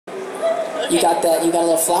You got that. You got a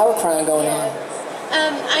little flower crown going on.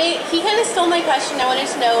 He kind of stole my question. I wanted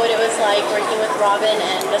to know what it was like working with Robin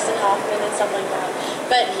and Dustin Hoffman and stuff like that.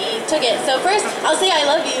 But he took it. So first, I'll say I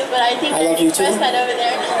love you, but I think I love you too. That over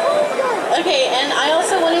there. Okay, and I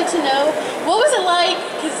also wanted to know, what was it like,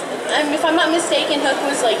 because if I'm not mistaken, Hook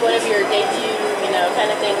was like one of your debut,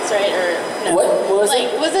 kind of things, right? Or no? What was like,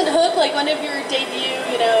 it? Wasn't Hook like one of your debut,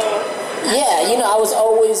 Yeah, I was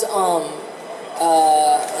always,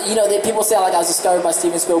 people say like I was discovered by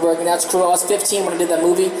Steven Spielberg, and that's true. I was 15 when I did that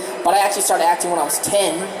movie, but I actually started acting when I was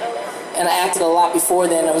 10, and I acted a lot before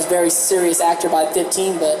then. I was a very serious actor by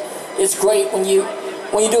 15, but it's great when you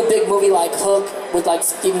do a big movie like Hook with like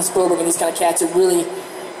Steven Spielberg and these kind of cats.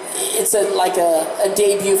 It's like a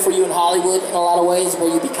debut for you in Hollywood in a lot of ways, where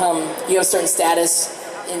you have a certain status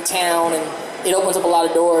in town, and it opens up a lot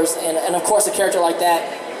of doors, and of course a character like that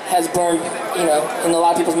has burned, in a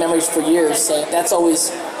lot of people's memories for years. So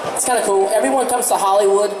it's kind of cool. Everyone comes to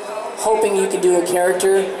Hollywood hoping you can do a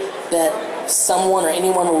character that someone or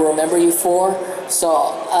anyone will remember you for. So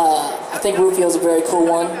I think Rufio's a very cool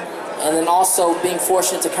one. And then also being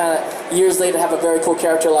fortunate to kind of years later have a very cool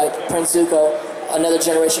character like Prince Zuko, another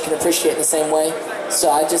generation can appreciate in the same way. So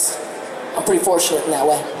I'm pretty fortunate in that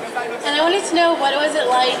way. And I wanted to know, what was it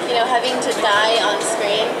like, having to die on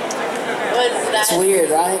screen? It's weird,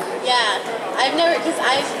 right? Yeah. Because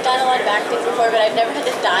I've done a lot of acting before, but I've never had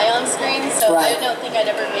to die on screen, so right. I don't think I'd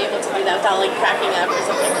ever be able to do that without like cracking up or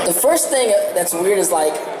something. The first thing that's weird is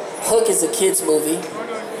like, Hook is a kid's movie,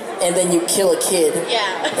 and then you kill a kid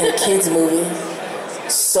in a kid's movie.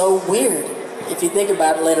 So weird, if you think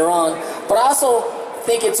about it later on. But I also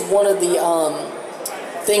think it's one of the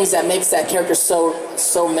things that makes that character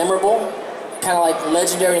so memorable, kind of like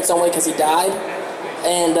legendary in its own way because he died.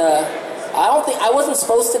 And I wasn't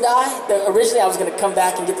supposed to die. Originally I was going to come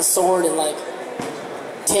back and get the sword and like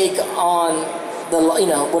take on the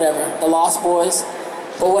Lost Boys.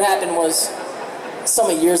 But what happened was, so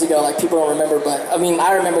many years ago, like people don't remember, but I mean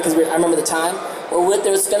I remember because I remember the time where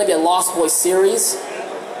there was going to be a Lost Boys series,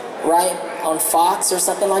 right, on Fox or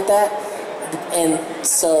something like that, and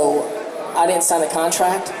so I didn't sign the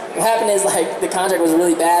contract. What happened is like the contract was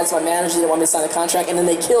really bad, so my manager didn't want me to sign the contract, and then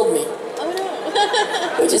they killed me. Oh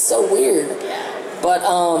no! Which is so weird. But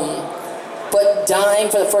dying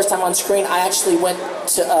for the first time on screen, I actually went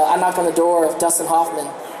to I knocked on the door of Dustin Hoffman,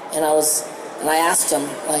 and I asked him,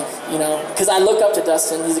 like, because I look up to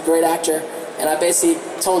Dustin, he's a great actor, and I basically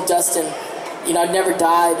told Dustin, I'd never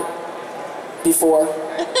died before,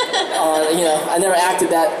 I never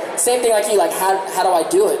acted that, same thing like you, like, how do I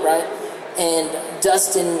do it, right? And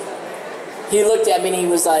Dustin, he looked at me and he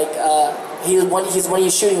was like, when are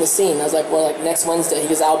you shooting the scene? I was like, well, like, next Wednesday. He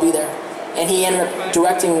goes, I'll be there. And he ended up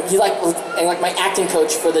directing, he was my acting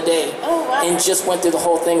coach for the day. Oh, wow. And just went through the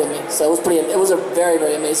whole thing with me. So it was a very,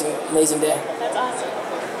 very amazing day. That's awesome.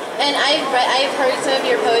 And I've heard some of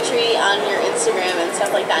your poetry on your Instagram and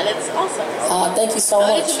stuff like that, and it's awesome. Thank you so much.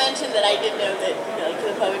 I wanted to mention that I did know that, like,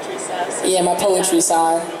 the poetry stuff. So yeah, my poetry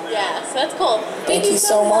side. Yeah, so that's cool. Thank you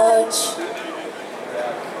so much.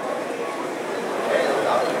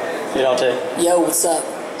 Hey, Dante. Yo, what's up?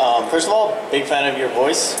 First of all, big fan of your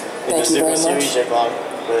voice. Thank you very much. Series, Jack Long,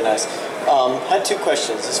 really nice. Had two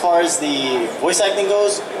questions. As far as the voice acting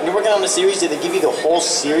goes, when you're working on a series, did they give you the whole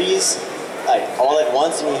series, like, all at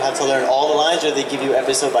once, and you have to learn all the lines, or do they give you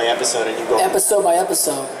episode by episode and you go? Episode by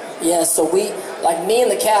episode. Yeah, so me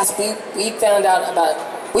and the cast, we found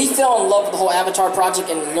out we fell in love with the whole Avatar project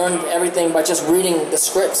and learned everything by just reading the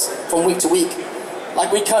scripts from week to week.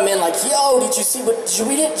 Like, we come in like, yo, did you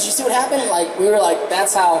read it? Did you see what happened? Like, we were like,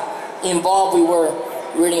 that's how involved we were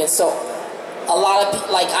reading it. So a lot of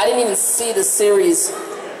people, like, I didn't even see the series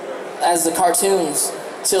as the cartoons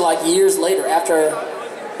till like years later, after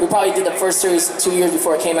we probably did the first series 2 years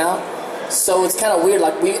before it came out. So it's kind of weird.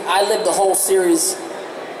 Like, I lived the whole series.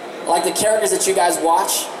 Like, the characters that you guys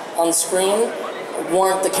watch on screen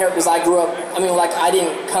weren't the characters I grew up. I mean, like, I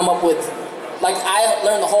didn't come up with. Like, I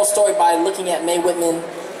learned the whole story by looking at Mae Whitman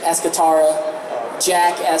as Katara,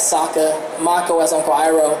 Jack as Sokka, Mako as Uncle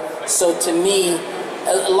Iroh. So to me,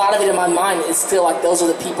 a lot of it in my mind is still like those are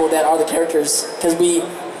the people that are the characters, because we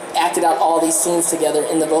acted out all these scenes together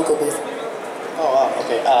in the vocal booth. Oh, wow,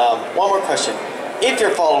 okay. One more question. If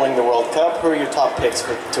you're following the World Cup, who are your top picks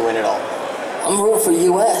to win it all? I'm rooting for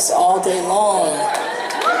U.S. all day long.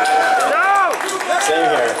 Same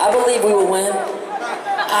here. I believe we will win.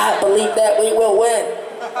 I believe that we will win.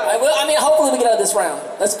 I mean, hopefully we get out of this round.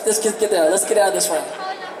 Let's get there. Let's get out of this round.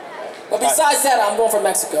 But besides that, I'm going for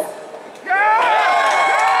Mexico.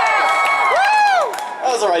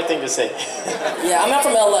 That was the right thing to say. Yeah, I'm not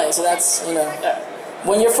from LA, so that's, Yeah.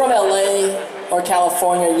 when you're from LA or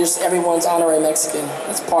California, everyone's honorary Mexican.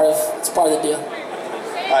 It's part of the deal.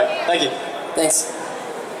 All right, thank you. Thanks.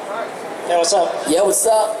 Hey, what's up? Yeah, what's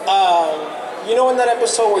up? You know in that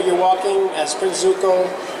episode where you're walking as Prince Zuko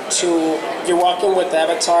you're walking with the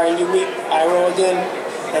Avatar and you meet Iroh again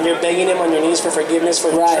and you're begging him on your knees for forgiveness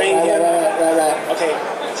for betraying him? Right. Okay,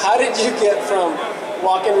 how did you get from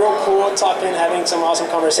walking real cool, talking, having some awesome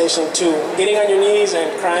conversation to getting on your knees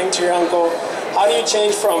and crying to your uncle? How do you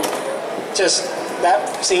change from just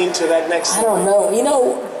that scene to that next scene? I don't know. You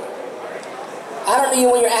know,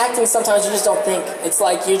 when you're acting, sometimes you just don't think. It's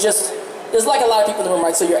like there's like a lot of people in the room,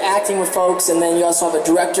 right? So you're acting with folks, and then you also have a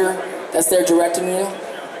director that's there directing you,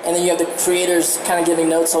 and then you have the creators kind of giving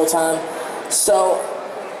notes all the time. So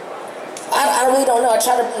I really don't know. I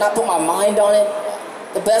try to not put my mind on it.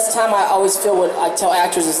 The best time I always feel what I tell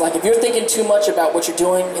actors is like, if you're thinking too much about what you're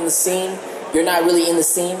doing in the scene, you're not really in the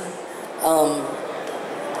scene.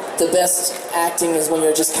 The best acting is when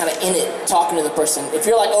you're just kind of in it, talking to the person. If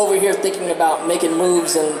you're like over here thinking about making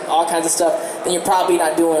moves and all kinds of stuff, then you're probably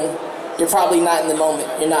not in the moment.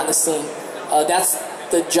 You're not in the scene. That's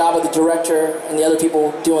the job of the director and the other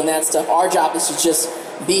people doing that stuff. Our job is to just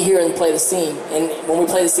be here and play the scene. And when we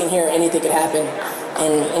play the scene here, anything could happen.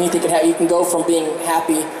 And anything could happen. You can go from being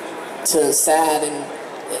happy to sad, and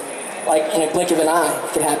like in a blink of an eye,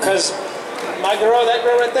 it could happen. Because that girl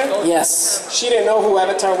right there? Yes. She didn't know who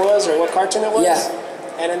Avatar was or what cartoon it was? Yeah.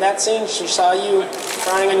 And in that scene, she saw you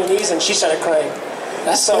crying on your knees and she started crying.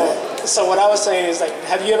 That's So what I was saying is, like,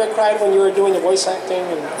 have you ever cried when you were doing the voice acting?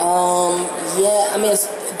 Yeah, I mean, it's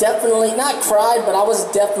definitely, not cried, but I was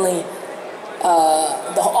definitely,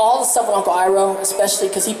 all the stuff with Uncle Iroh, especially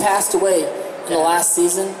because he passed away in the last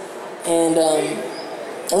season, and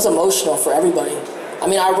it was emotional for everybody. I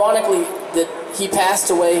mean, ironically, that he passed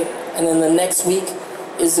away, and then the next week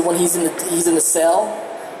is when he's in the cell,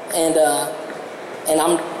 and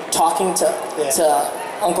I'm talking to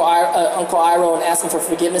Uncle Iroh and asking for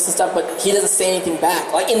forgiveness and stuff, but he doesn't say anything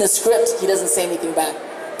back. Like in the script, he doesn't say anything back,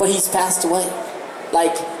 but he's passed away.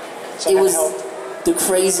 Like, it was the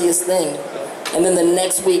craziest thing. And then the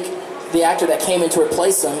next week, the actor that came in to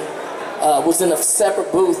replace him was in a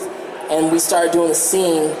separate booth, and we started doing the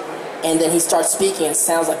scene, and then he starts speaking, and it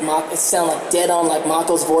sounded like dead on like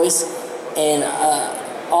Mako's voice, and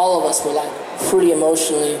all of us were like pretty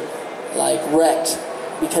emotionally like wrecked,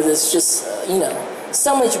 because it's just,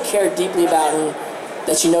 someone that you care deeply about and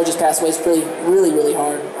that you know just passed away. It's really, really, really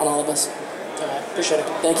hard on all of us. All right, appreciate it.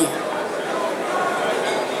 Thank you.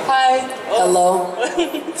 Hi. Hello.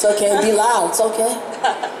 It's okay. Be loud. It's okay.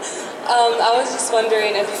 I was just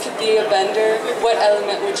wondering, if you could be a bender, what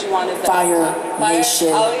element would you want to bend? Fire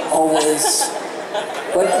Nation. Always.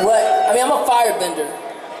 What? I mean, I'm a firebender.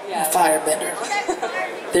 Yeah. I'm a firebender.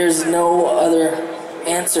 There's no other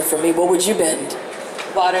answer for me. What would you bend?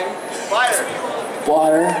 Water.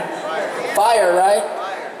 Water. Fire, right?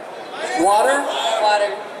 Water?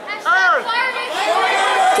 Water.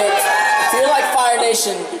 Okay, if you're like Fire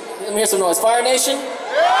Nation, let me hear some noise. Fire Nation?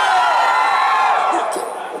 Okay.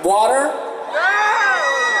 Water?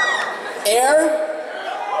 Air?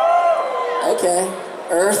 Okay.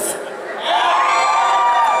 Earth?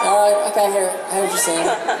 Alright, okay, I hear what you're saying.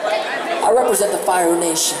 I represent the Fire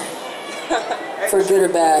Nation. For good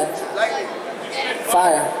or bad.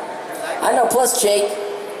 Fire. I know, plus Jake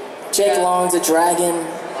Long's a dragon.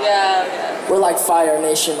 Yeah. We're like Fire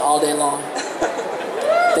Nation all day long.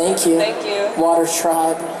 Thank you. Thank you. Water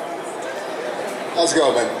Tribe. How's it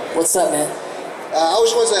going, man? What's up, man? I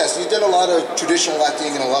just wanted to ask, you've done a lot of traditional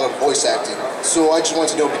acting and a lot of voice acting. So I just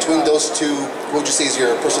wanted to know, between those two, what would you say is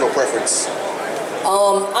your personal preference?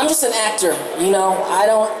 I'm just an actor, I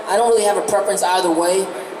don't really have a preference either way.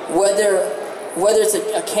 Whether it's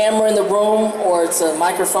a camera in the room or it's a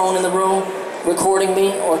microphone in the room recording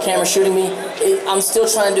me or a camera shooting me, I'm still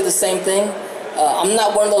trying to do the same thing. I'm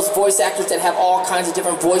not one of those voice actors that have all kinds of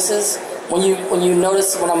different voices. When you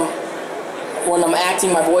notice when I'm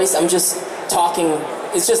acting my voice, I'm just talking.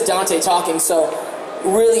 It's just Dante talking. So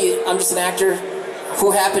really, I'm just an actor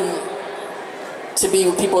who happened to be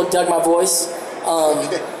with people that dug my voice.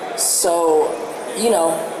 So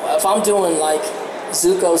if I'm doing like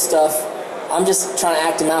Zuko stuff, I'm just trying to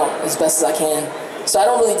act him out as best as I can. So I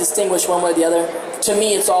don't really distinguish one way or the other. To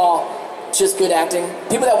me, it's all just good acting.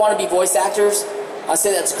 People that want to be voice actors, I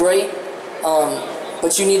say that's great,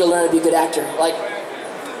 but you need to learn to be a good actor. Like,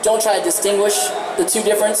 don't try to distinguish the two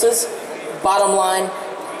differences. Bottom line,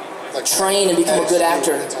 train and become a good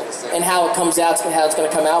actor. And how it comes out, how it's going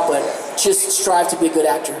to come out, but just strive to be a good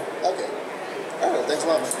actor. Okay. All right, thanks a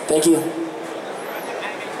lot, man. Thank you.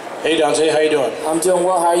 Hey Dante, how you doing? I'm doing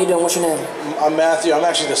well. How are you doing? What's your name? I'm Matthew. I'm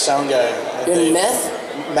actually the sound guy. You're Meth?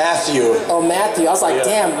 Matthew. Oh, Matthew. I was like,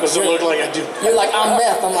 damn. Does it look like I do? You're like, I'm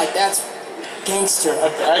Meth. I'm like, that's gangster.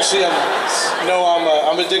 Actually,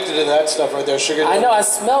 I'm addicted to that stuff right there. Sugar. I know. I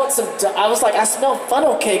smelled some. I was like, I smelled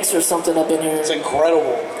funnel cakes or something up in here. It's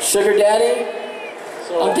incredible. Sugar Daddy.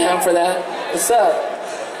 So, I'm down for that. What's up?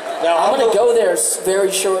 Now I'm gonna go there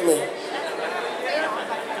very shortly.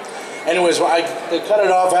 Anyways, they cut it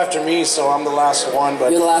off after me, so I'm the last one.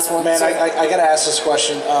 But you're the last one. Man, I gotta ask this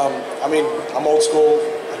question. I mean, I'm old school.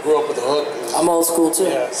 I grew up with the hook. I'm old school too.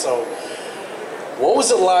 Yeah. So, what was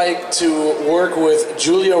it like to work with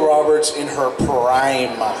Julia Roberts in her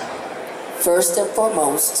prime? First and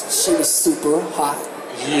foremost, she was super hot.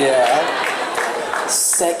 Yeah.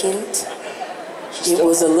 Second, it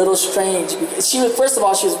was a little strange. She was, first of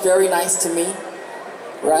all, she was very nice to me,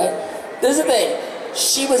 right? This is the thing.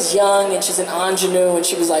 She was young and she's an ingenue and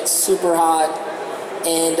she was like super hot.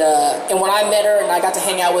 And when I met her and I got to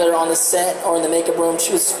hang out with her on the set or in the makeup room,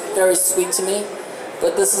 she was very sweet to me.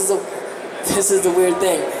 But this is the weird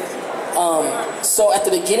thing. So at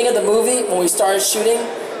the beginning of the movie, when we started shooting,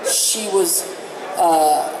 she was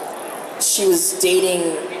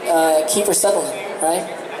dating Kiefer Sutherland, right?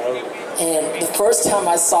 And the first time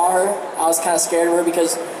I saw her, I was kind of scared of her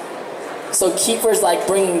because so Kiefer's like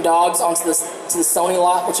bringing dogs onto to the Sony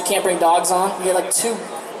lot, which you can't bring dogs on. He had like 2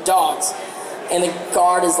 dogs, and the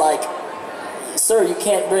guard is like, "Sir, you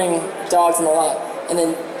can't bring dogs in the lot." And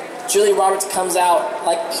then Julia Roberts comes out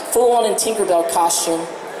like full on in Tinkerbell costume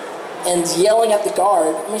and yelling at the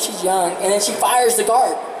guard. I mean, she's young, and then she fires the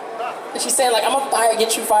guard. And she's saying like, "I'm gonna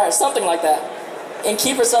get you fired," something like that. And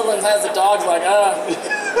Kiefer Sutherland has the dogs like,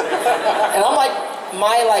 and I'm like,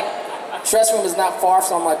 my dressing room is not far,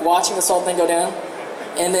 so I'm like watching this whole thing go down.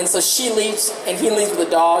 And then so she leaves and he leaves with the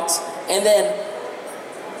dogs. And then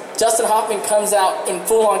Dustin Hoffman comes out in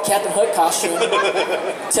full-on Captain Hook costume,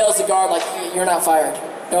 tells the guard like, "You're not fired.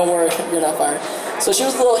 Don't worry, you're not fired." So she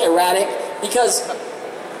was a little erratic because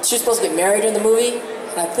she was supposed to get married in the movie,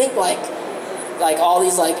 and I think like all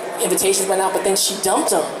these like invitations went out, but then she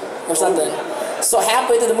dumped him or something. So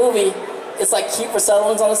halfway through the movie, it's like Kiefer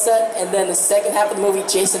Sutherland's on the set, and then the second half of the movie,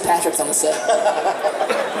 Jason Patric's on the set.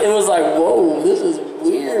 It was like, whoa, this is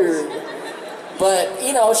weird. But,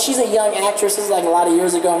 you know, she's a young actress. This is like a lot of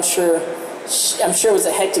years ago, I'm sure. It was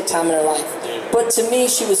a hectic time in her life. But to me,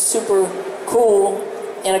 she was super cool.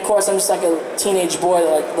 And of course, I'm just like a teenage boy,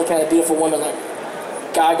 like looking at a beautiful woman like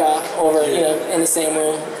Gaga over, you know, in the same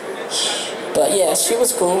room. But yeah, she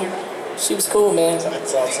was cool. She was cool, man.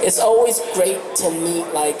 It's always great to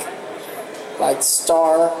meet like movie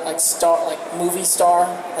star,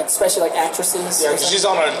 like especially like actresses. Yeah, because she's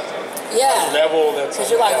on a level that's.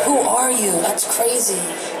 Because you're like, who are you? That's crazy.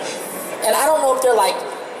 And I don't know if they're like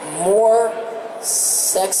more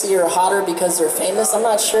sexy or hotter because they're famous. I'm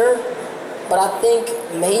not sure, but I think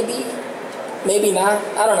maybe not.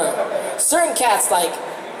 I don't know. Certain cats like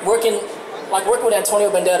working with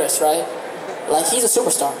Antonio Banderas, right? Like he's a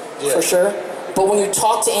superstar for sure. But when you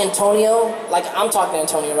talk to Antonio, like I'm talking to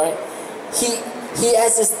Antonio, right? He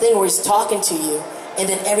has this thing where he's talking to you, and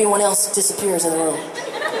then everyone else disappears in the room.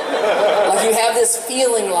 Like you have this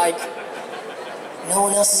feeling like no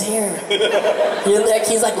one else is here.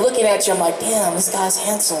 He's like looking at you. I'm like, damn, this guy's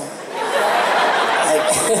handsome. Like,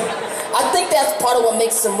 I think that's part of what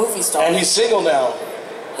makes him a movie star. And he's single now.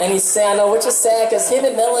 And he's sad, I know, which is sad because him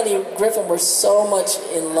and Melanie Griffin were so much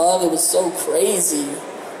in love. It was so crazy.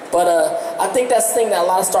 But I think that's the thing that a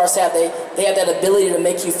lot of stars have. They have that ability to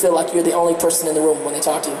make you feel like you're the only person in the room when they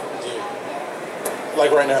talk to you.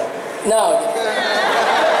 Like right now? No.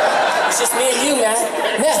 It's just me and you, man.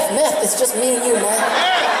 Meth, it's just me and you, man.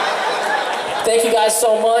 Thank you guys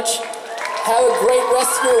so much. Have a great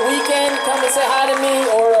rest of your weekend. Come and say hi to me,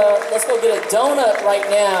 or let's go get a donut right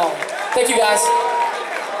now. Thank you, guys.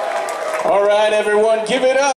 All right, everyone, give it up.